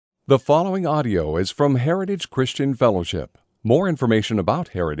The following audio is from Heritage Christian Fellowship. More information about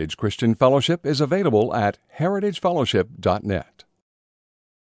Heritage Christian Fellowship is available at heritagefellowship.net.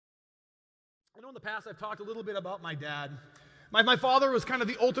 I know in the past I've talked a little bit about my dad. My father was kind of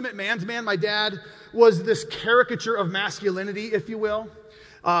the ultimate man's man. My dad was this caricature of masculinity, if you will.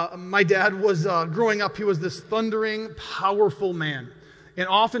 My dad was, growing up, he was this thundering, powerful man. And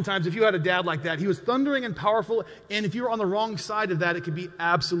oftentimes, if you had a dad like that, he was thundering and powerful, and if you were on the wrong side of that, it could be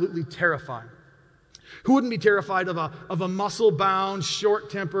absolutely terrifying. Who wouldn't be terrified of a muscle-bound,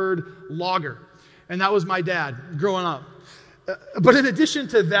 short-tempered logger? And that was my dad growing up. But in addition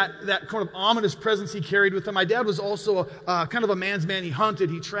to that kind of ominous presence he carried with him, my dad was also kind of a man's man. He hunted,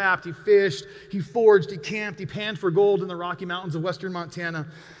 he trapped, he fished, he foraged, he camped, he panned for gold in the Rocky Mountains of western Montana.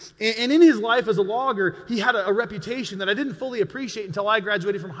 And in his life as a logger, he had a reputation that I didn't fully appreciate until I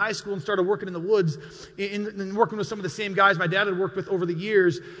graduated from high school and started working in the woods and working with some of the same guys my dad had worked with over the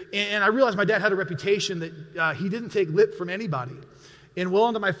years. And I realized my dad had a reputation that he didn't take lip from anybody. And well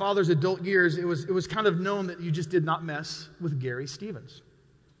into my father's adult years, it was kind of known that you just did not mess with Gary Stevens.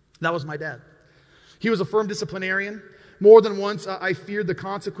 That was my dad. He was a firm disciplinarian. More than once, I feared the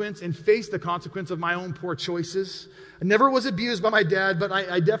consequence and faced the consequence of my own poor choices. I never was abused by my dad, but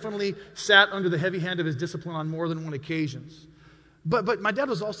I definitely sat under the heavy hand of his discipline on more than one occasions. But my dad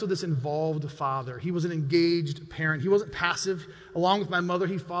was also this involved father. He was an engaged parent. He wasn't passive. Along with my mother,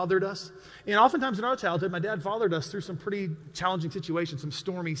 he fathered us. And oftentimes in our childhood, my dad fathered us through some pretty challenging situations, some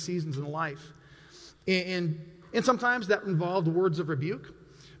stormy seasons in life. And sometimes that involved words of rebuke,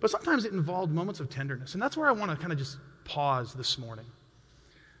 but sometimes it involved moments of tenderness. And that's where I want to kind of just pause this morning.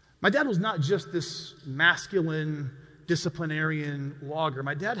 My dad was not just this masculine, disciplinarian logger.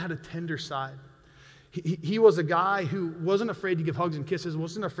 My dad had a tender side. He was a guy who wasn't afraid to give hugs and kisses,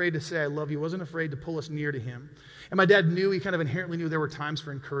 wasn't afraid to say, I love you, wasn't afraid to pull us near to him. And my dad knew, he kind of inherently knew there were times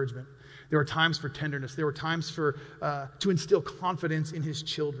for encouragement. There were times for tenderness. There were times for to instill confidence in his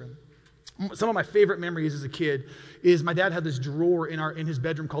children. Some of my favorite memories as a kid is my dad had this drawer in his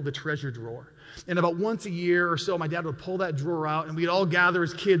bedroom called the treasure drawer. And about once a year or so, my dad would pull that drawer out, and we'd all gather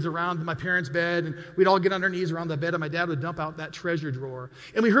as kids around my parents' bed, and we'd all get on our knees around the bed, and my dad would dump out that treasure drawer.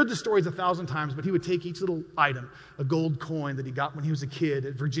 And we heard the stories 1,000 times, but he would take each little item, a gold coin that he got when he was a kid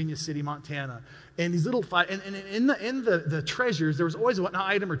at Virginia City, Montana, and these little and in the treasures, there was always an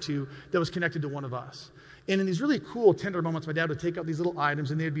item or two that was connected to one of us. And in these really cool, tender moments, my dad would take out these little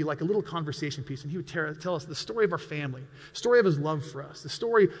items, and they'd be like a little conversation piece, and he would tell us the story of our family, the story of his love for us, the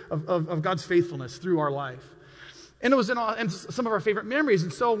story of God's faithfulness through our life. And it was in some of our favorite memories.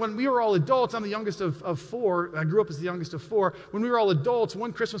 And so when we were all adults, I'm the youngest of four. I grew up as the youngest of four. When we were all adults,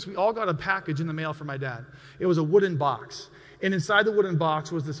 one Christmas, we all got a package in the mail from my dad. It was a wooden box. And inside the wooden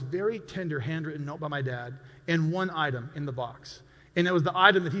box was this very tender handwritten note by my dad and one item in the box. And it was the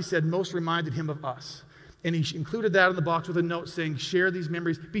item that he said most reminded him of us. And he included that in the box with a note saying, share these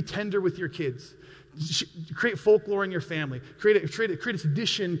memories, be tender with your kids, create folklore in your family, create a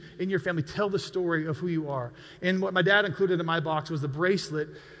tradition in your family, tell the story of who you are. And what my dad included in my box was the bracelet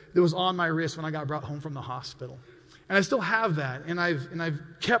that was on my wrist when I got brought home from the hospital. And I still have that, and I've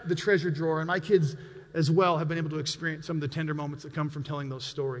kept the treasure drawer, and my kids as well have been able to experience some of the tender moments that come from telling those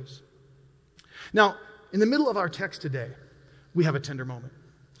stories. Now, in the middle of our text today, we have a tender moment.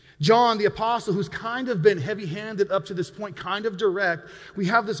 John, the apostle, who's kind of been heavy-handed up to this point, kind of direct, we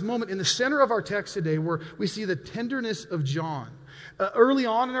have this moment in the center of our text today where we see the tenderness of John. Early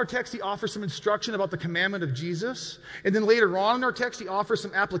on in our text, he offers some instruction about the commandment of Jesus. And then later on in our text, he offers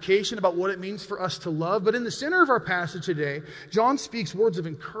some application about what it means for us to love. But in the center of our passage today, John speaks words of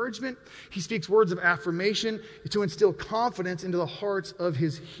encouragement. He speaks words of affirmation to instill confidence into the hearts of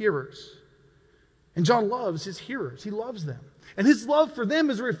his hearers. And John loves his hearers. He loves them. And his love for them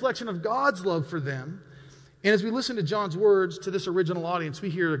is a reflection of God's love for them. And as we listen to John's words to this original audience, we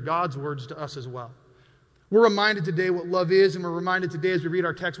hear God's words to us as well. We're reminded today what love is, and we're reminded today as we read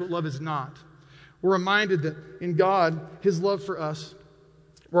our text what love is not. We're reminded that in God, his love for us,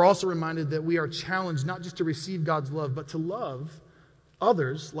 we're also reminded that we are challenged not just to receive God's love, but to love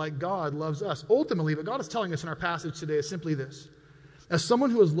others like God loves us. Ultimately, what God is telling us in our passage today is simply this. As someone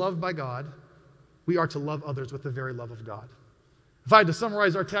who is loved by God, we are to love others with the very love of God. If I had to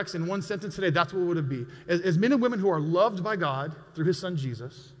summarize our text in one sentence today, that's what it would be. As men and women who are loved by God through his son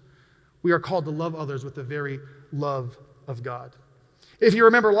Jesus, we are called to love others with the very love of God. If you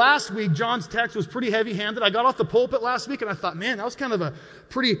remember last week, John's text was pretty heavy-handed. I got off the pulpit last week and I thought, man, that was kind of a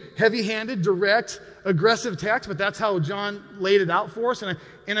pretty heavy-handed, direct, aggressive text, but that's how John laid it out for us. And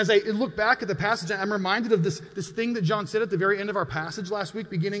as I look back at the passage, I'm reminded of this thing that John said at the very end of our passage last week,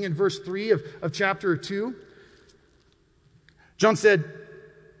 beginning in verse 3 of chapter 2. John said,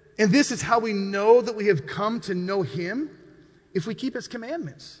 And this is how we know that we have come to know him, if we keep his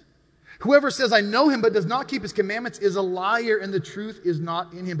commandments. Whoever says, I know him, but does not keep his commandments is a liar, and the truth is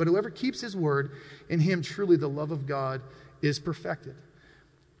not in him. But whoever keeps his word, in him truly the love of God is perfected.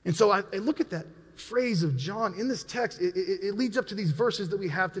 And so I look at that phrase of John in this text. It leads up to these verses that we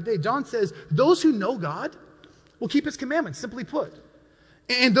have today. John says, those who know God will keep his commandments, simply put.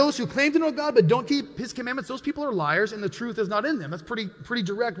 And those who claim to know God but don't keep his commandments, those people are liars, and the truth is not in them. That's pretty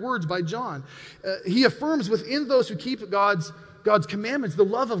direct words by John. He affirms within those who keep God's commandments, the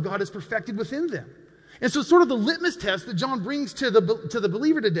love of God is perfected within them. And so sort of the litmus test that John brings to the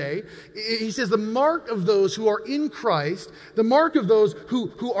believer today, he says the mark of those who are in Christ, the mark of those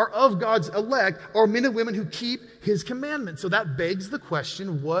who are of God's elect are men and women who keep his commandments. So that begs the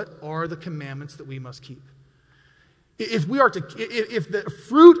question, what are the commandments that we must keep? If the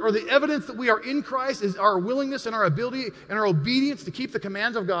fruit or the evidence that we are in Christ is our willingness and our ability and our obedience to keep the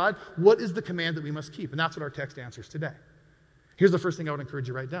commands of God, what is the command that we must keep? And that's what our text answers today. Here's the first thing I would encourage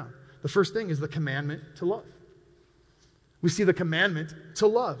you to write down. The first thing is the commandment to love. We see the commandment to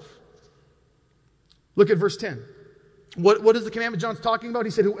love. Look at verse 10. What is the commandment John's talking about?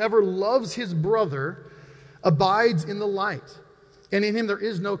 He said, whoever loves his brother abides in the light, and in him there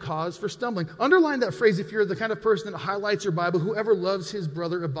is no cause for stumbling. Underline that phrase if you're the kind of person that highlights your Bible. Whoever loves his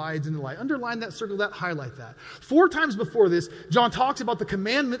brother abides in the light. Underline that, circle that, highlight that. 4 times before this, John talks about the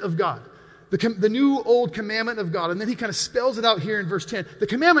commandment of God. The new old commandment of God. And then he kind of spells it out here in verse 10. The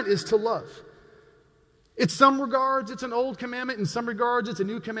commandment is to love. In some regards, it's an old commandment. In some regards, it's a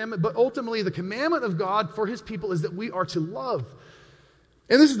new commandment. But ultimately, the commandment of God for his people is that we are to love.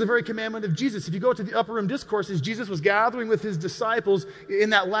 And this is the very commandment of Jesus. If you go to the upper room discourses, Jesus was gathering with his disciples in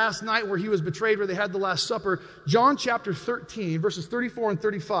that last night where he was betrayed, where they had the Last Supper. John chapter 13, verses 34 and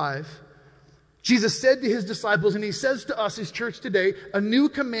 35. Jesus said to his disciples, and he says to us, his church today, a new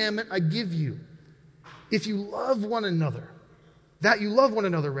commandment I give you. If you love one another, that you love one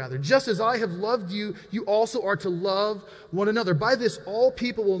another rather. Just as I have loved you, you also are to love one another. By this, all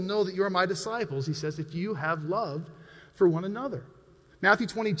people will know that you are my disciples, he says, if you have love for one another. Matthew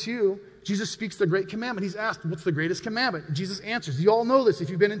 22, Jesus speaks the great commandment. He's asked, what's the greatest commandment? Jesus answers, you all know this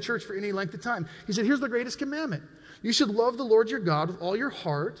if you've been in church for any length of time. He said, here's the greatest commandment. You should love the Lord your God with all your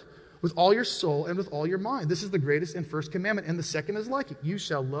heart, with all your soul, and with all your mind. This is the greatest and first commandment. And the second is like it. You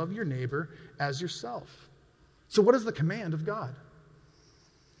shall love your neighbor as yourself. So what is the command of God?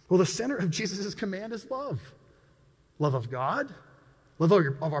 Well, the center of Jesus' command is love. Love of God, love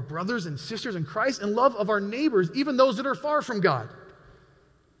of our brothers and sisters in Christ, and love of our neighbors, even those that are far from God.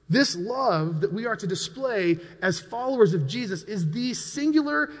 This love that we are to display as followers of Jesus is the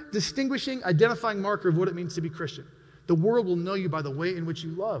singular, distinguishing, identifying marker of what it means to be Christian. The world will know you by the way in which you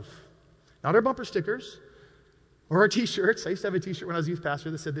love. Not our bumper stickers or our t-shirts. I used to have a t-shirt when I was youth pastor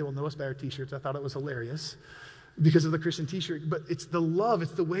that said they will know us by our t-shirts. I thought it was hilarious because of the Christian t-shirt. But it's the love,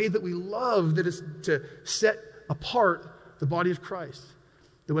 it's the way that we love that is to set apart the body of Christ,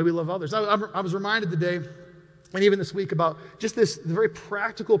 the way we love others. I was reminded today, and even this week, about just the very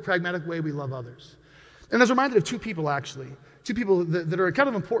practical, pragmatic way we love others. And I was reminded of 2 people, actually. 2 people that are kind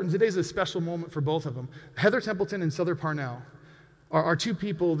of important. Today's a special moment for both of them. Heather Templeton and Souther Parnell are 2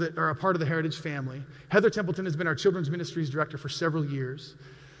 people that are a part of the Heritage family. Heather Templeton has been our children's ministries director for several years.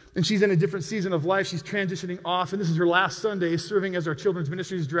 And she's in a different season of life. She's transitioning off, and this is her last Sunday serving as our children's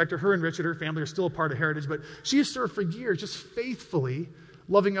ministries director. Her and Richard, her family, are still a part of Heritage, but she has served for years just faithfully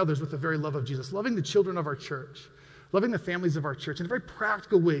loving others with the very love of Jesus, loving the children of our church, loving the families of our church. In a very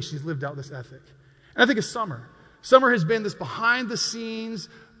practical way, she's lived out this ethic. And I think of Summer. Summer has been this behind-the-scenes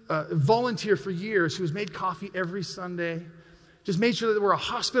volunteer for years who has made coffee every Sunday, just made sure that we're a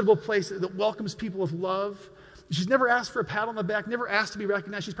hospitable place that welcomes people with love. She's never asked for a pat on the back, never asked to be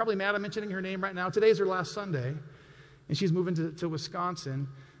recognized. She's probably mad I'm mentioning her name right now. Today is her last Sunday, and she's moving to Wisconsin.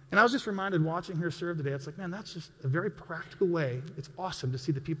 And I was just reminded watching her serve today, it's like, man, that's just a very practical way. It's awesome to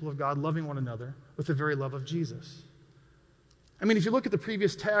see the people of God loving one another with the very love of Jesus. I mean, if you look at the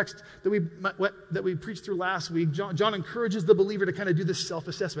previous text that we preached through last week, John encourages the believer to kind of do this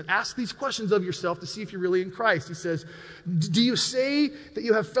self-assessment. Ask these questions of yourself to see if you're really in Christ. He says, do you say that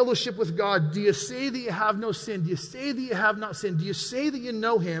you have fellowship with God? Do you say that you have no sin? Do you say that you have not sinned? Do you say that you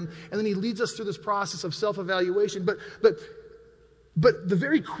know him? And then he leads us through this process of self-evaluation. But the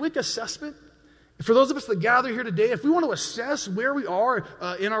very quick assessment, for those of us that gather here today, if we want to assess where we are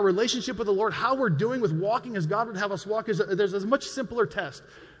in our relationship with the Lord, how we're doing with walking as God would have us walk, there's a much simpler test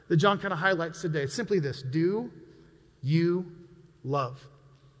that John kind of highlights today. It's simply this: do you love?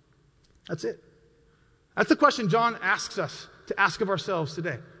 That's it. That's the question John asks us to ask of ourselves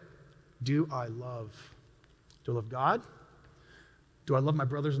today. Do I love? Do I love God? Do I love my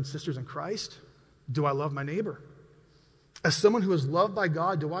brothers and sisters in Christ? Do I love my neighbor? As someone who is loved by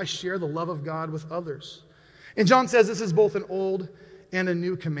God, do I share the love of God with others? And John says this is both an old and a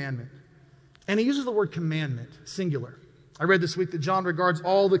new commandment. And he uses the word commandment, singular. I read this week that John regards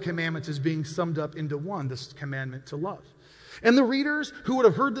all the commandments as being summed up into one, this commandment to love. And the readers who would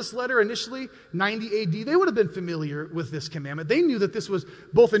have heard this letter initially, 90 AD, they would have been familiar with this commandment. They knew that this was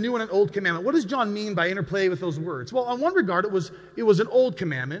both a new and an old commandment. What does John mean by interplay with those words? Well, on one regard, it was an old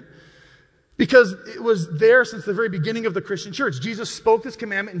commandment because it was there since the very beginning of the Christian church. Jesus spoke this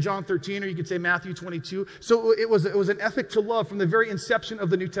commandment in John 13, or you could say Matthew 22. So it was an ethic to love from the very inception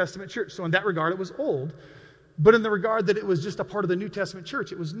of the New Testament church. So in that regard, it was old. But in the regard that it was just a part of the New Testament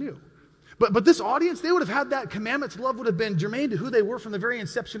church, it was new. But this audience, they would have had that commandment to love would have been germane to who they were from the very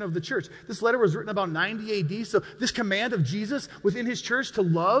inception of the church. This letter was written about 90 AD, so this command of Jesus within his church to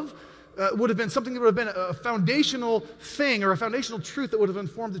love would have been something that would have been a foundational thing or a foundational truth that would have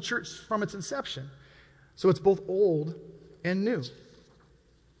informed the church from its inception. So it's both old and new.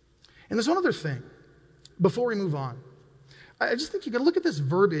 And there's one other thing before we move on. I just think you can look at this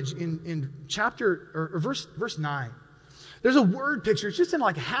verbiage in chapter or verse 9. There's a word picture. It's just in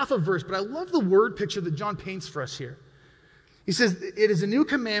like half a verse, but I love the word picture that John paints for us here. He says, "It is a new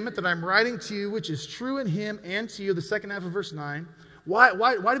commandment that I'm writing to you, which is true in him and to you," the second half of verse 9. Why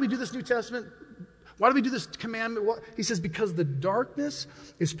do we do this New Testament? Why do we do this commandment? He says, because the darkness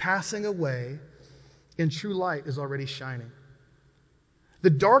is passing away and true light is already shining. The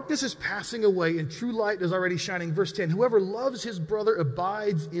darkness is passing away and true light is already shining. Verse 10, "Whoever loves his brother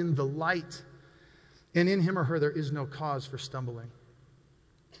abides in the light, and in him or her there is no cause for stumbling."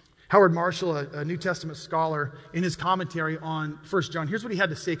 Howard Marshall, a New Testament scholar, in his commentary on 1 John, here's what he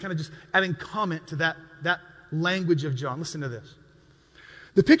had to say, kind of just adding comment to that language of John. Listen to this.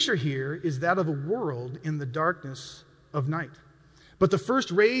 "The picture here is that of a world in the darkness of night. But the first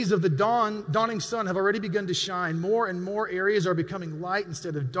rays of the dawning sun have already begun to shine. More and more areas are becoming light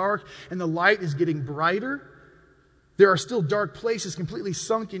instead of dark, and the light is getting brighter. There are still dark places completely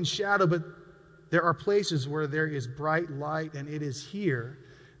sunk in shadow, but there are places where there is bright light, and it is here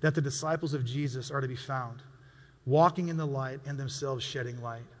that the disciples of Jesus are to be found, walking in the light and themselves shedding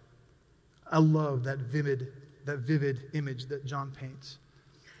light." I love that vivid image that John paints.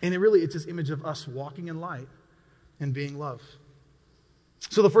 And it's this image of us walking in light and being love.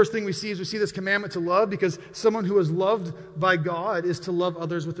 So the first thing we see this commandment to love, because someone who is loved by God is to love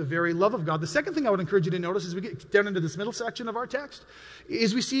others with the very love of God. The second thing I would encourage you to notice as we get down into this middle section of our text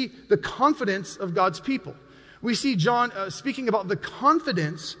is we see the confidence of God's people. We see John speaking about the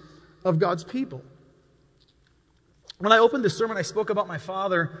confidence of God's people. When I opened this sermon, I spoke about my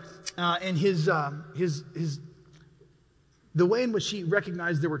father and the way in which he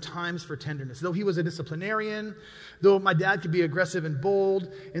recognized there were times for tenderness. Though he was a disciplinarian, though my dad could be aggressive and bold,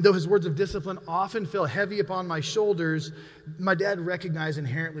 and though his words of discipline often fell heavy upon my shoulders, my dad recognized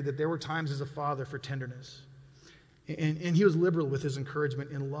inherently that there were times as a father for tenderness. And he was liberal with his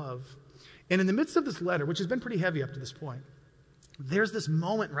encouragement and love. And in the midst of this letter, which has been pretty heavy up to this point, there's this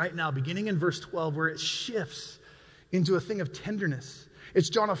moment right now, beginning in verse 12, where it shifts into a thing of tenderness. It's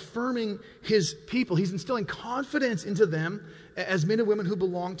John affirming his people. He's instilling confidence into them as men and women who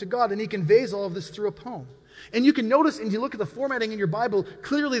belong to God. And he conveys all of this through a poem. And you can notice, and you look at the formatting in your Bible,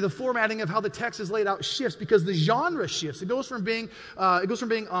 clearly the formatting of how the text is laid out shifts because the genre shifts. It goes from being a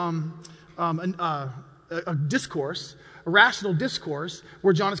discourse, a rational discourse,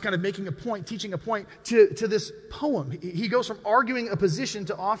 where John is kind of making a point, teaching a point, to this poem. He goes from arguing a position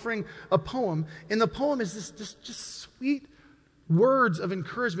to offering a poem. And the poem is this just sweet words of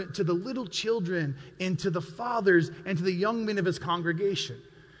encouragement to the little children and to the fathers and to the young men of his congregation.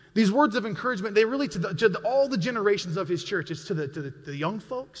 These words of encouragement, they really to all the generations of his church. It's to the young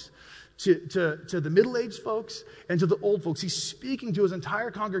folks, to the middle-aged folks, and to the old folks. He's speaking to his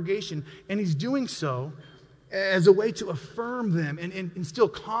entire congregation, and he's doing so as a way to affirm them and instill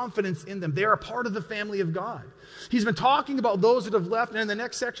confidence in them. They're a part of the family of God. He's been talking about those that have left, and in the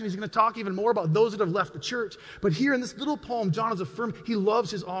next section, he's going to talk even more about those that have left the church. But here in this little poem, John has affirmed he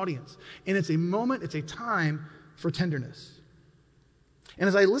loves his audience. And it's a moment, it's a time for tenderness. And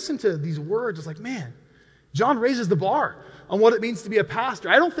as I listen to these words, it's like, man, John raises the bar on what it means to be a pastor.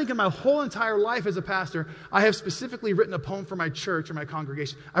 I don't think in my whole entire life as a pastor, I have specifically written a poem for my church or my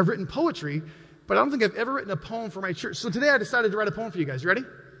congregation. I've written poetry, but I don't think I've ever written a poem for my church. So today I decided to write a poem for you guys. You ready?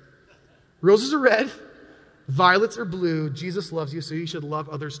 Roses are red, violets are blue. Jesus loves you, so you should love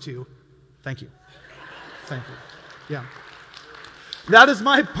others too. Thank you. Thank you. Yeah. That is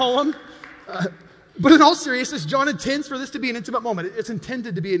my poem. But in all seriousness, John intends for this to be an intimate moment. It's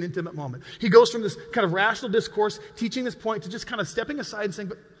intended to be an intimate moment. He goes from this kind of rational discourse, teaching this point, to just kind of stepping aside and saying,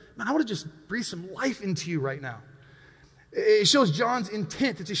 but man, I want to just breathe some life into you right now. It shows John's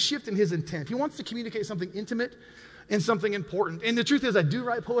intent. It's a shift in his intent. He wants to communicate something intimate and something important. And the truth is, I do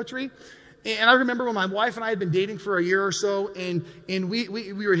write poetry. And I remember when my wife and I had been dating for a year or so, and we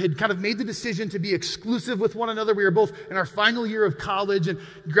had kind of made the decision to be exclusive with one another. We were both in our final year of college, and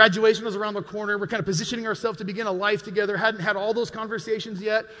graduation was around the corner. We're kind of positioning ourselves to begin a life together. Hadn't had all those conversations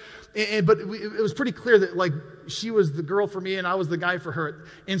yet, but it was pretty clear that like she was the girl for me and I was the guy for her.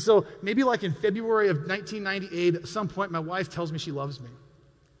 And so maybe like in February of 1998, at some point, my wife tells me she loves me.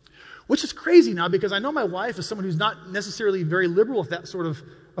 Which is crazy now, because I know my wife is someone who's not necessarily very liberal with that sort of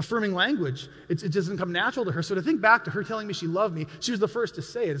affirming language. It doesn't come natural to her. So to think back to her telling me she loved me, she was the first to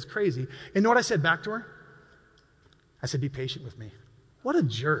say it. It's crazy. And you know what I said back to her? I said, be patient with me. What a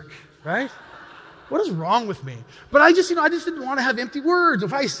jerk, right? What is wrong with me? But I just didn't want to have empty words.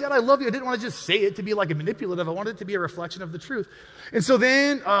 If I said I love you, I didn't want to just say it to be like a manipulative. I wanted it to be a reflection of the truth. And so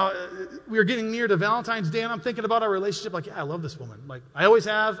then we were getting near to Valentine's Day, and I'm thinking about our relationship. Like, yeah, I love this woman. Like, I always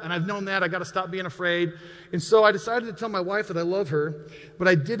have, and I've known that. I got to stop being afraid. And so I decided to tell my wife that I love her, but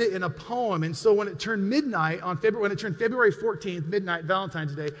I did it in a poem. And so when it turned midnight when it turned February 14th, midnight,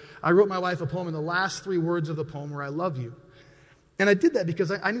 Valentine's Day, I wrote my wife a poem, and the last 3 words of the poem were, I love you. And I did that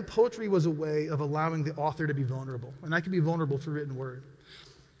because I knew poetry was a way of allowing the author to be vulnerable. And I can be vulnerable through written word.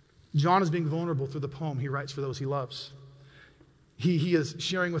 John is being vulnerable through the poem he writes for those he loves. He is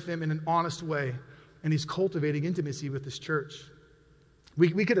sharing with them in an honest way, and he's cultivating intimacy with this church.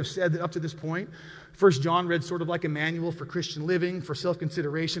 We could have said that up to this point, 1 John read sort of like a manual for Christian living, for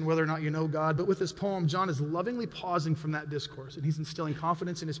self-consideration, whether or not you know God. But with this poem, John is lovingly pausing from that discourse, and he's instilling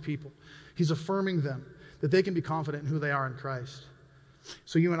confidence in his people. He's affirming them that they can be confident in who they are in Christ.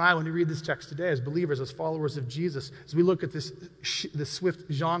 So you and I, when we read this text today as believers, as followers of Jesus, as we look at this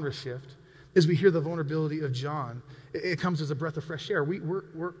swift genre shift, as we hear the vulnerability of John, it comes as a breath of fresh air.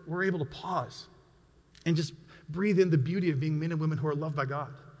 We're able to pause and just breathe in the beauty of being men and women who are loved by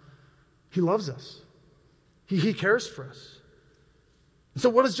God. He loves us. He cares for us.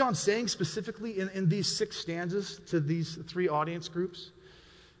 So what is John saying specifically in these 6 stanzas to these 3 audience groups?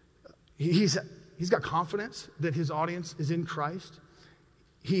 He's got confidence that his audience is in Christ.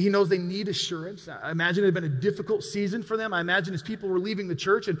 He knows they need assurance. I imagine it had been a difficult season for them. I imagine as people were leaving the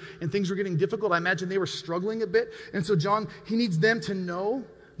church and things were getting difficult, I imagine they were struggling a bit. And so John, he needs them to know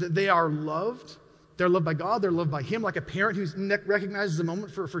that they are loved. They're loved by God. They're loved by him. Like a parent who recognizes a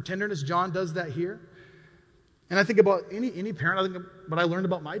moment for tenderness, John does that here. And I think about any parent. I think of what I learned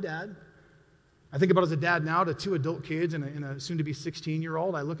about my dad. I think about as a dad now to 2 adult kids and a soon-to-be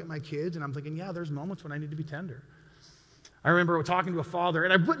 16-year-old. I look at my kids and I'm thinking, yeah, there's moments when I need to be tender. I remember talking to a father,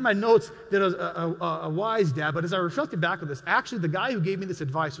 and I put in my notes that I was a wise dad, but as I reflected back on this, actually the guy who gave me this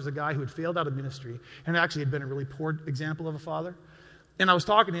advice was a guy who had failed out of ministry and actually had been a really poor example of a father. And I was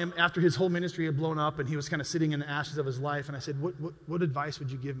talking to him after his whole ministry had blown up and he was kind of sitting in the ashes of his life, and I said, what advice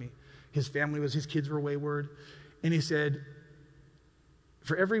would you give me? His kids were wayward, and he said,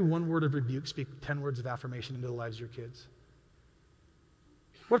 for every 1 word of rebuke, speak 10 words of affirmation into the lives of your kids.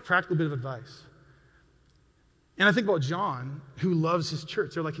 What a practical bit of advice. And I think about John, who loves his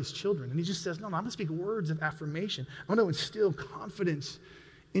church. They're like his children. And he just says, no, I'm going to speak words of affirmation. I'm going to instill confidence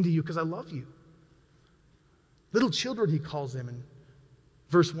into you because I love you. Little children, he calls them in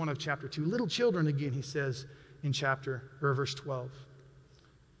verse 1 of chapter 2. Little children, again, he says in verse 12.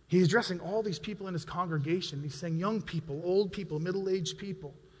 He's addressing all these people in his congregation. He's saying young people, old people, middle-aged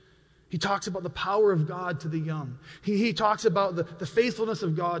people. He talks about the power of God to the young. He talks about the faithfulness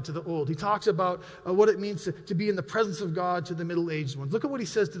of God to the old. He talks about what it means to be in the presence of God to the middle-aged ones. Look at what he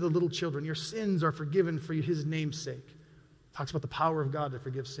says to the little children. Your sins are forgiven for his name's sake. He talks about the power of God to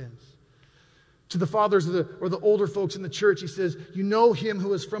forgive sins. To the fathers or the older folks in the church, he says, you know him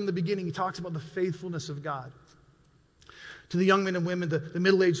who is from the beginning. He talks about the faithfulness of God. To the young men and women, the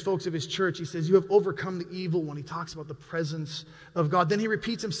middle-aged folks of his church, he says, you have overcome the evil one. He talks about the presence of God. Then he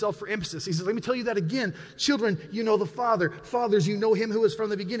repeats himself for emphasis. He says, let me tell you that again. Children, you know the Father. Fathers, you know him who is from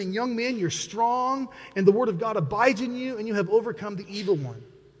the beginning. Young men, you're strong, and the word of God abides in you, and you have overcome the evil one.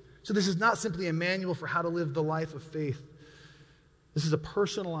 So this is not simply a manual for how to live the life of faith. This is a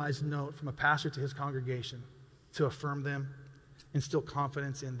personalized note from a pastor to his congregation to affirm them, instill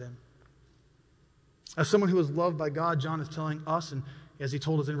confidence in them. As someone who is loved by God, John is telling us, and as he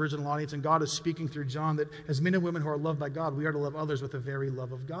told his original audience, and God is speaking through John, that as men and women who are loved by God, we are to love others with the very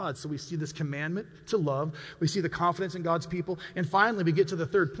love of God. So we see this commandment to love. We see the confidence in God's people. And finally, we get to the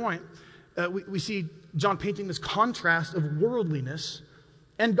third point. We see John painting this contrast of worldliness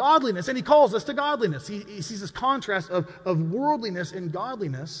and godliness. And he calls us to godliness. He sees this contrast of worldliness and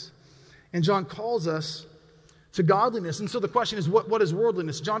godliness. And John calls us to godliness. And so the question is, what is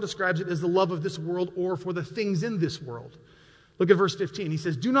worldliness? John describes it as the love of this world or for the things in this world. Look at verse 15. He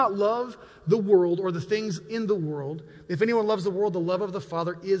says, do not love the world or the things in the world. If anyone loves the world, the love of the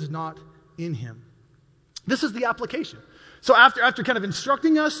Father is not in him. This is the application. So after kind of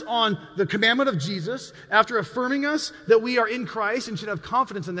instructing us on the commandment of Jesus, after affirming us that we are in Christ and should have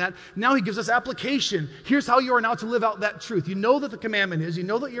confidence in that, now he gives us application. Here's how you are now to live out that truth. You know that the commandment is, you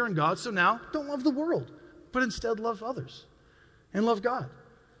know that you're in God, so now don't love the world, but instead love others and love God.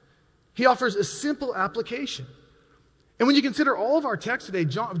 He offers a simple application. And when you consider all of our text today,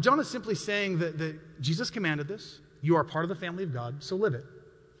 John is simply saying that Jesus commanded this. You are part of the family of God, so live it.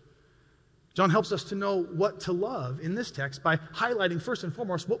 John helps us to know what to love in this text by highlighting first and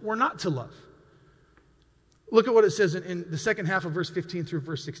foremost what we're not to love. Look at what it says in the second half of verse 15 through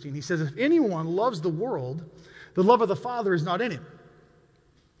verse 16. He says, if anyone loves the world, the love of the Father is not in him.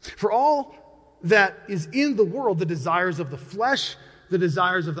 For all that is in the world, the desires of the flesh, the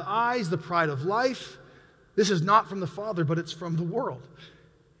desires of the eyes, the pride of life, this is not from the Father, but it's from the world.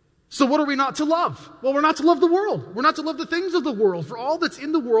 So what are we not to love? Well, we're not to love the world. We're not to love the things of the world. For all that's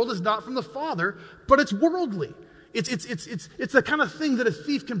in the world is not from the Father, but it's worldly. It's the kind of thing that a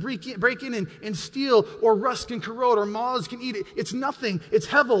thief can break in and steal, or rust can corrode, or moths can eat it. It's nothing. It's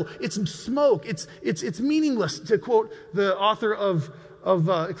hevel. It's smoke. It's meaningless, to quote the author of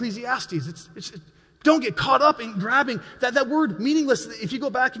Ecclesiastes. Don't get caught up in grabbing that word meaningless. If you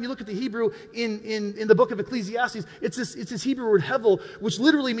go back and you look at the Hebrew in the book of Ecclesiastes, it's this Hebrew word hevel, which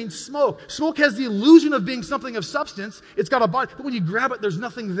literally means smoke. Smoke has the illusion of being something of substance. It's got a body, but when you grab it, there's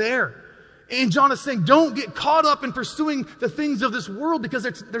nothing there. And John is saying, don't get caught up in pursuing the things of this world, because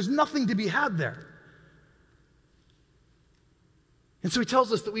there's nothing to be had there. And so he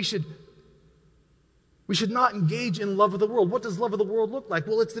tells us that we should not engage in love of the world. What does love of the world look like?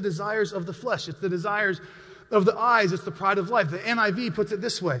 Well, it's the desires of the flesh. It's the desires of the eyes. It's the pride of life. The NIV puts it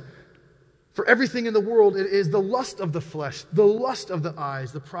this way. For everything in the world, it is the lust of the flesh, the lust of the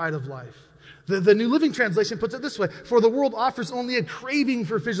eyes, the pride of life. The New Living Translation puts it this way. For the world offers only a craving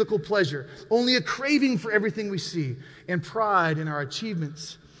for physical pleasure, only a craving for everything we see, and pride in our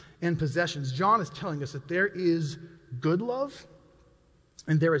achievements and possessions. John is telling us that there is good love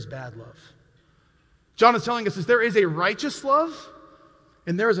and there is bad love. John is telling us that there is a righteous love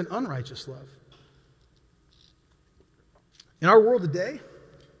and there is an unrighteous love. In our world today,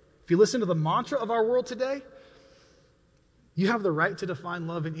 if you listen to the mantra of our world today, you have the right to define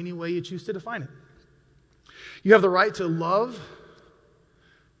love in any way you choose to define it. You have the right to love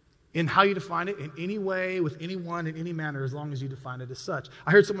in how you define it, in any way, with anyone, in any manner, as long as you define it as such.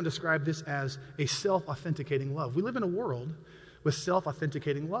 I heard someone describe this as a self-authenticating love. We live in a world with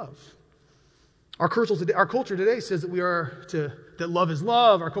self-authenticating love. Our culture today says that love is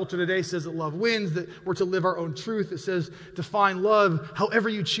love. Our culture today says that love wins, that we're to live our own truth. It says define love however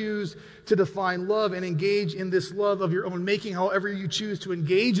you choose to define love and engage in this love of your own making, however you choose to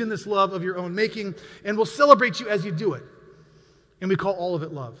engage in this love of your own making, and we'll celebrate you as you do it. And we call all of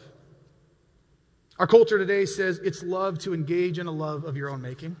it love. Our culture today says it's love to engage in a love of your own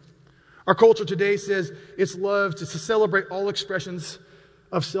making. Our culture today says it's love to celebrate all expressions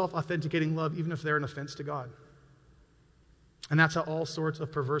of self-authenticating love, even if they're an offense to God. And that's how all sorts of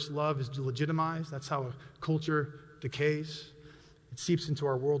perverse love is legitimized. That's how a culture decays. It seeps into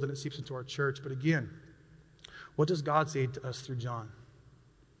our world and it seeps into our church. But again, what does God say to us through John?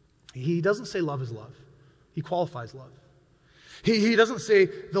 He doesn't say love is love. He qualifies love. He doesn't say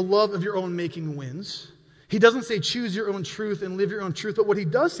the love of your own making wins. He doesn't say choose your own truth and live your own truth. But what he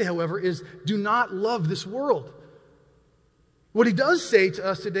does say, however, is do not love this world. What he does say to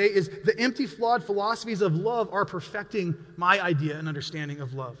us today is the empty, flawed philosophies of love are perfecting my idea and understanding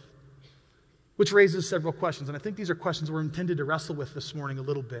of love. Which raises several questions, and I think these are questions we're intended to wrestle with this morning a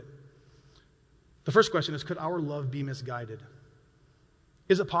little bit. The first question is, could our love be misguided?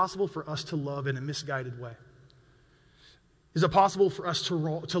 Is it possible for us to love in a misguided way? Is it possible for us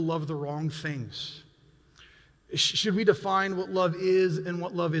to love the wrong things? Should we define what love is and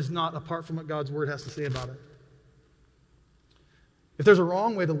what love is not apart from what God's Word has to say about it? If there's a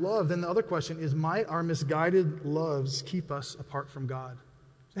wrong way to love, then the other question is, might our misguided loves keep us apart from God?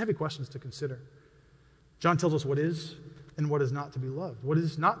 Heavy questions to consider. John tells us what is and what is not to be loved. What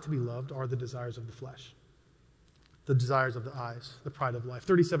is not to be loved are the desires of the flesh, the desires of the eyes, the pride of life.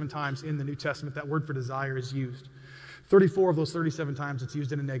 37 times in the New Testament, that word for desire is used. 34 of those 37 times it's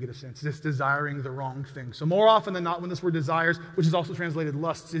used in a negative sense, just desiring the wrong thing. So more often than not, when this word desires, which is also translated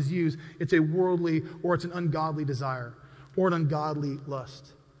lusts, is used, it's a worldly or it's an ungodly desire. or an ungodly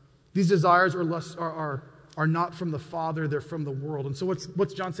lust. These desires or lusts are not from the Father, they're from the world. And so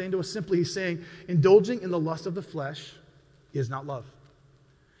what's John saying to us? Simply, he's saying, indulging in the lust of the flesh is not love.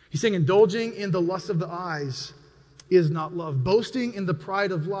 He's saying indulging in the lust of the eyes is not love. Boasting in the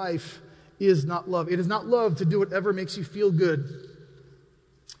pride of life is not love. It is not love to do whatever makes you feel good.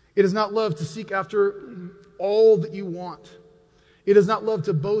 It is not love to seek after all that you want. It is not love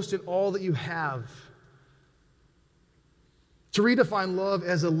to boast in all that you have. To redefine love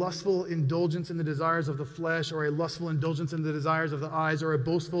as a lustful indulgence in the desires of the flesh, or a lustful indulgence in the desires of the eyes, or a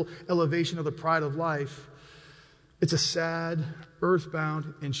boastful elevation of the pride of life, it's a sad,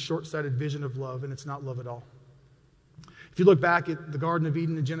 earthbound, and short-sighted vision of love, and it's not love at all. If you look back at the Garden of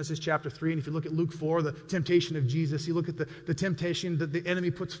Eden in Genesis chapter 3, and if you look at Luke 4, the temptation of Jesus, you look at the temptation that the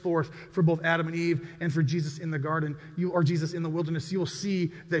enemy puts forth for both Adam and Eve and for Jesus in the garden, or Jesus in the wilderness, you will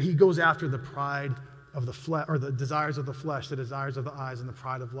see that he goes after the pride of the flesh, or the desires of the flesh, the desires of the eyes, and the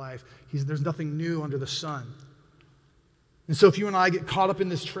pride of life. There's nothing new under the sun. And so if you and I get caught up in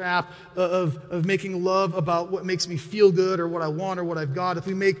this trap of making love about what makes me feel good or what I want or what I've got, if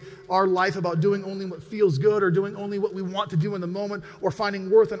we make our life about doing only what feels good or doing only what we want to do in the moment or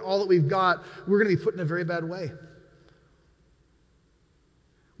finding worth in all that we've got, we're going to be put in a very bad way.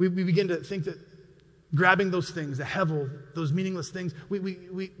 We begin to think that grabbing those things, the hevel, those meaningless things,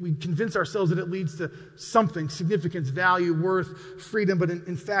 we convince ourselves that it leads to something, significance, value, worth, freedom. But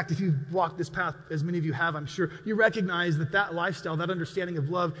in fact, if you've walked this path, as many of you have, I'm sure, you recognize that lifestyle, that understanding of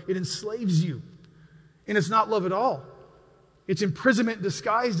love, it enslaves you. And it's not love at all. It's imprisonment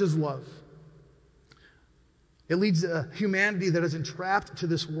disguised as love. It leads to a humanity that is entrapped to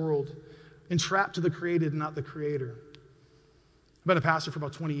this world, entrapped to the created and not the creator. I've been a pastor for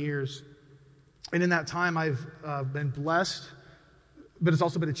about 20 years. And in that time, I've been blessed, but it's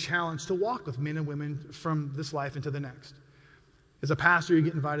also been a challenge to walk with men and women from this life into the next. As a pastor, you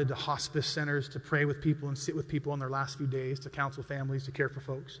get invited to hospice centers to pray with people and sit with people on their last few days, to counsel families, to care for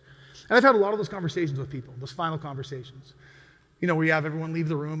folks. And I've had a lot of those conversations with people, those final conversations. You know, where you have everyone leave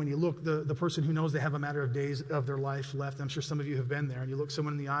the room and you look, the person who knows they have a matter of days of their life left, I'm sure some of you have been there, and you look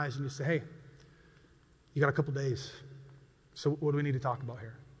someone in the eyes and you say, hey, you got a couple days. So what do we need to talk about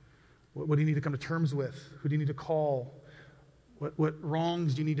here? What do you need to come to terms with? Who do you need to call? What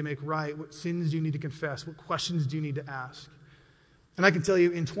wrongs do you need to make right? What sins do you need to confess? What questions do you need to ask? And I can tell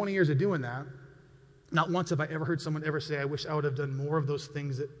you, in 20 years of doing that, not once have I ever heard someone ever say, I wish I would have done more of those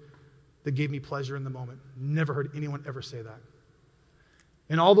things that gave me pleasure in the moment. Never heard anyone ever say that.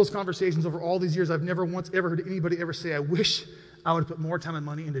 In all those conversations over all these years, I've never once ever heard anybody ever say, I wish I would have put more time and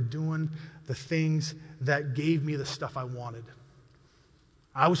money into doing the things that gave me the stuff I wanted.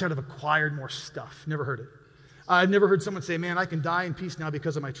 I wish I'd have acquired more stuff. Never heard it. I've never heard someone say, man, I can die in peace now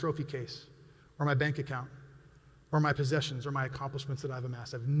because of my trophy case or my bank account or my possessions or my accomplishments that I've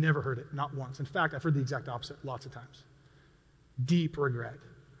amassed. I've never heard it, not once. In fact, I've heard the exact opposite lots of times. Deep regret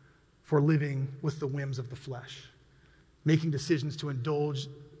for living with the whims of the flesh, making decisions to indulge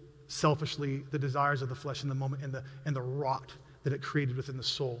selfishly the desires of the flesh in the moment and the rot that it created within the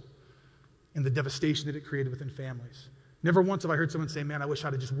soul and the devastation that it created within families. Never once have I heard someone say, man, I wish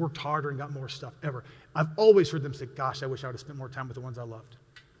I'd have just worked harder and got more stuff, ever. I've always heard them say, gosh, I wish I would have spent more time with the ones I loved.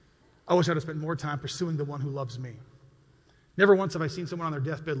 I wish I would have spent more time pursuing the one who loves me. Never once have I seen someone on their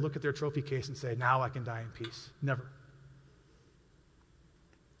deathbed look at their trophy case and say, now I can die in peace. Never.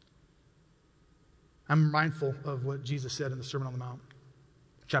 I'm mindful of what Jesus said in the Sermon on the Mount,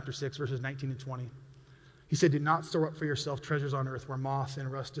 chapter 6, verses 19 and 20. He said, do not store up for yourself treasures on earth where moth and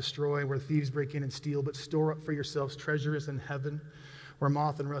rust destroy, where thieves break in and steal, but store up for yourselves treasures in heaven where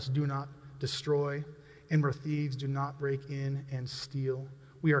moth and rust do not destroy and where thieves do not break in and steal.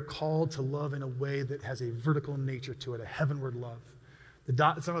 We are called to love in a way that has a vertical nature to it, a heavenward love.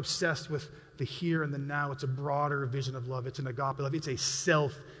 It's not obsessed with the here and the now. It's a broader vision of love. It's an agape love. It's a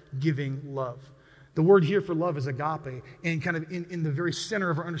self-giving love. The word here for love is agape, and kind of in the very center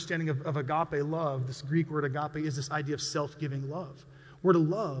of our understanding of agape love, this Greek word agape is this idea of self-giving love. We're to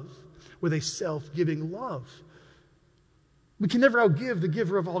love with a self-giving love. We can never outgive the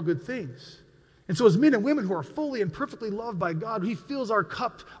giver of all good things. And so as men and women who are fully and perfectly loved by God, He fills our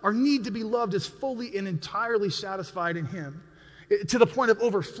cup, our need to be loved is fully and entirely satisfied in Him, to the point of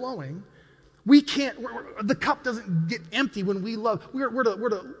overflowing. The cup doesn't get empty when we love. We're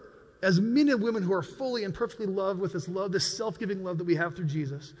to as men and women who are fully and perfectly loved with this love, this self-giving love that we have through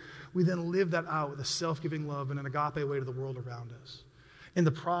Jesus, we then live that out with a self-giving love in an agape way to the world around us. And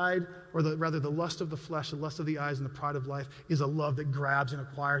the pride, or the lust of the flesh, the lust of the eyes, and the pride of life is a love that grabs and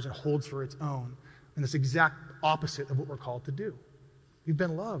acquires and holds for its own. And it's the exact opposite of what we're called to do. We've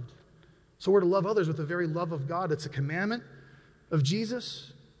been loved So we're to love others with the very love of God. It's a commandment of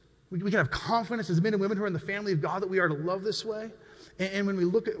Jesus. We can have confidence as men and women who are in the family of God that we are to love this way. And when we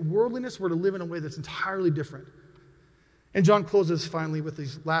look at worldliness, we're to live in a way that's entirely different. And John closes finally with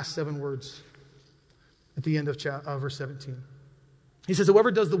these last 7 words at the end of verse 17. He says, whoever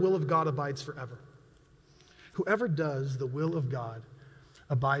does the will of God abides forever. Whoever does the will of God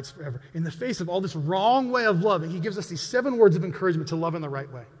abides forever. In the face of all this wrong way of loving, he gives us these 7 words of encouragement to love in the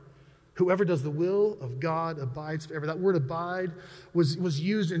right way. Whoever does the will of God abides forever. That word abide was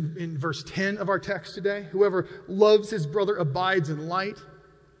used in verse 10 of our text today. Whoever loves his brother abides in light.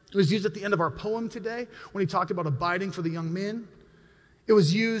 It was used at the end of our poem today when he talked about abiding for the young men. It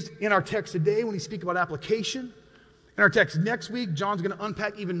was used in our text today when he speaks about application. In our text next week, John's going to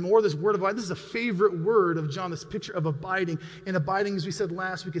unpack even more this word of abide. This is a favorite word of John, this picture of abiding. And abiding, as we said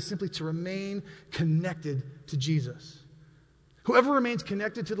last week, is simply to remain connected to Jesus. Whoever remains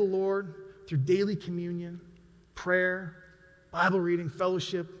connected to the Lord through daily communion, prayer, Bible reading,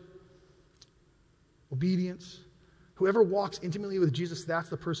 fellowship, obedience, whoever walks intimately with Jesus, that's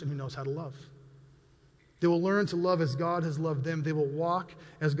the person who knows how to love. They will learn to love as God has loved them. They will walk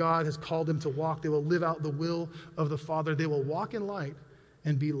as God has called them to walk. They will live out the will of the Father. They will walk in light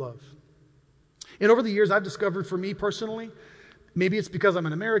and be love. And over the years, I've discovered for me personally, maybe it's because I'm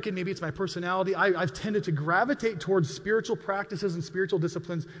an American, maybe it's my personality, I've tended to gravitate towards spiritual practices and spiritual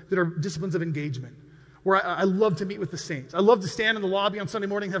disciplines that are disciplines of engagement, where I love to meet with the saints. I love to stand in the lobby on Sunday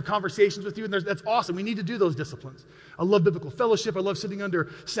morning and have conversations with you, and that's awesome. We need to do those disciplines. I love biblical fellowship. I love sitting under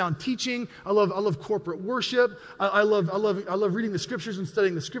sound teaching. I love corporate worship. I love reading the scriptures and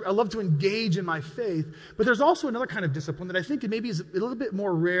studying the scripture. I love to engage in my faith. But there's also another kind of discipline that I think maybe is a little bit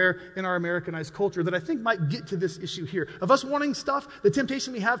more rare in our Americanized culture that I think might get to this issue here. Of us wanting stuff, the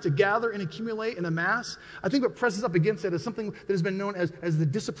temptation we have to gather and accumulate and amass, I think what presses up against it is something that has been known as the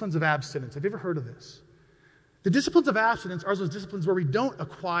disciplines of abstinence. Have you ever heard of this? The disciplines of abstinence are those disciplines where we don't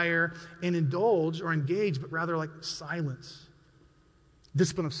acquire and indulge or engage, but rather like silence.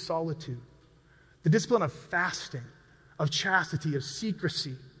 Discipline of solitude. The discipline of fasting, of chastity, of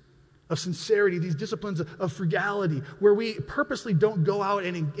secrecy, of sincerity. These disciplines of frugality, where we purposely don't go out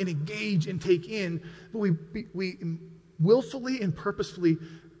and engage and take in, but we willfully and purposefully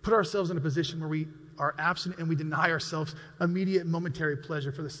put ourselves in a position where we are absent and we deny ourselves immediate momentary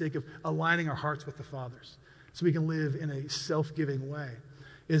pleasure for the sake of aligning our hearts with the Father's, so we can live in a self-giving way.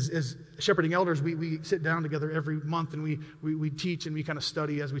 As shepherding elders, we sit down together every month and we teach and we kind of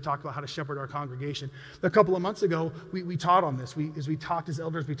study as we talk about how to shepherd our congregation. A couple of months ago, we taught on this. As we talked as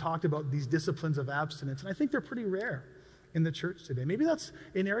elders, we talked about these disciplines of abstinence, and I think they're pretty rare in the church today. Maybe that's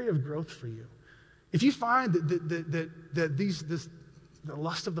an area of growth for you. If you find that the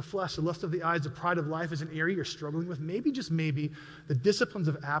lust of the flesh, the lust of the eyes, the pride of life is an area you're struggling with, maybe, just maybe, the disciplines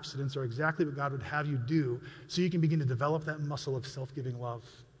of abstinence are exactly what God would have you do so you can begin to develop that muscle of self-giving love.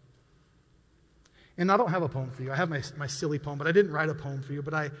 And I don't have a poem for you. I have my silly poem, but I didn't write a poem for you.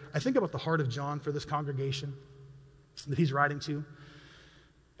 But I think about the heart of John for this congregation that he's writing to.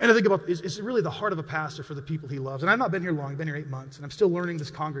 And I think about, it's really the heart of a pastor for the people he loves. And I've not been here long. I've been here 8 months. And I'm still learning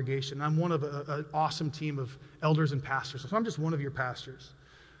this congregation. I'm one of an awesome team of elders and pastors. So I'm just one of your pastors.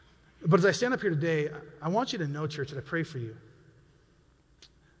 But as I stand up here today, I want you to know, church, that I pray for you.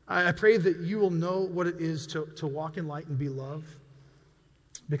 I pray that you will know what it is to walk in light and be love.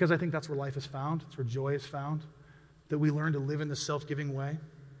 Because I think that's where life is found. It's where joy is found. That we learn to live in this self-giving way.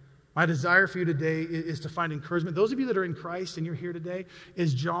 My desire for you today is to find encouragement. Those of you that are in Christ and you're here today,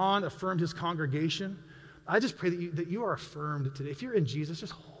 as John affirmed his congregation, I just pray that you are affirmed today. If you're in Jesus,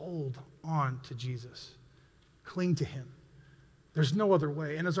 just hold on to Jesus. Cling to him. There's no other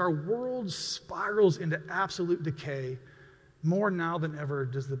way. And as our world spirals into absolute decay, more now than ever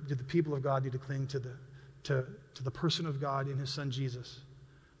do the people of God need to cling to the person of God in his Son Jesus.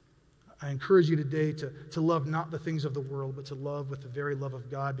 I encourage you today to love not the things of the world, but to love with the very love of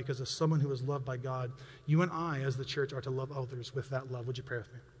God, because as someone who is loved by God, you and I, as the church, are to love others with that love. Would you pray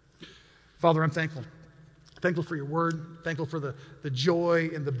with me? Father, I'm thankful. Thankful for your word. Thankful for the joy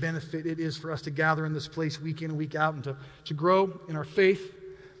and the benefit it is for us to gather in this place week in and week out and to grow in our faith.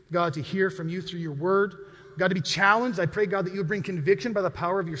 God, to hear from you through your word. God, to be challenged. I pray, God, that you would bring conviction by the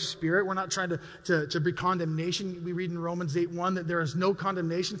power of your Spirit. We're not trying to bring condemnation. We read in Romans 8:1 that there is no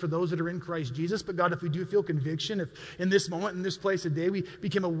condemnation for those that are in Christ Jesus. But God, if we do feel conviction, if in this moment, in this place today, we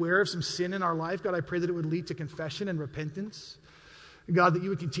became aware of some sin in our life, God, I pray that it would lead to confession and repentance. God, that you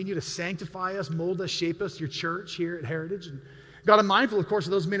would continue to sanctify us, mold us, shape us, your church here at Heritage. And God, I'm mindful, of course,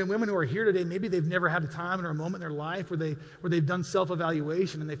 of those men and women who are here today. Maybe they've never had a time or a moment in their life where they've done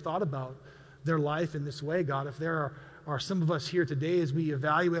self-evaluation and they've thought about their life in this way, God. If there are some of us here today as we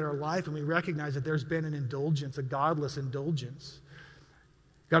evaluate our life and we recognize that there's been an indulgence, a godless indulgence.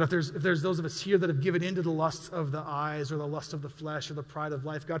 God, if there's those of us here that have given into the lusts of the eyes or the lust of the flesh or the pride of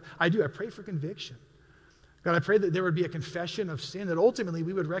life, God, I pray for conviction. God, I pray that there would be a confession of sin, that ultimately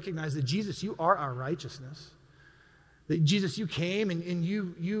we would recognize that Jesus, you are our righteousness. That Jesus, you came and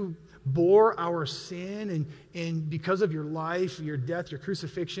you bore our sin, and because of your life, your death, your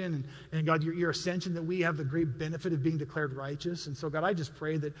crucifixion, and God, your ascension, that we have the great benefit of being declared righteous. And so, God, I just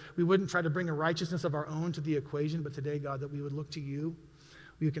pray that we wouldn't try to bring a righteousness of our own to the equation, but today, God, that we would look to you.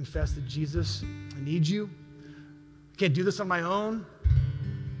 We would confess that, Jesus, I need you. I can't do this on my own.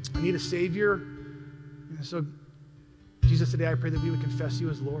 I need a Savior. And so, Jesus, today I pray that we would confess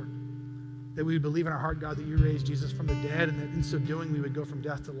you as Lord. That we would believe in our heart, God, that you raised Jesus from the dead, and that in so doing we would go from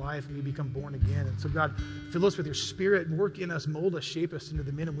death to life and we become born again. And so, God, fill us with your Spirit and work in us, mold us, shape us into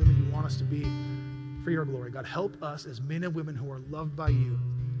the men and women you want us to be for your glory. God, help us as men and women who are loved by you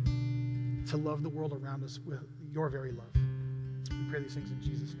to love the world around us with your very love. We pray these things in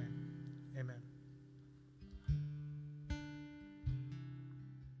Jesus' name.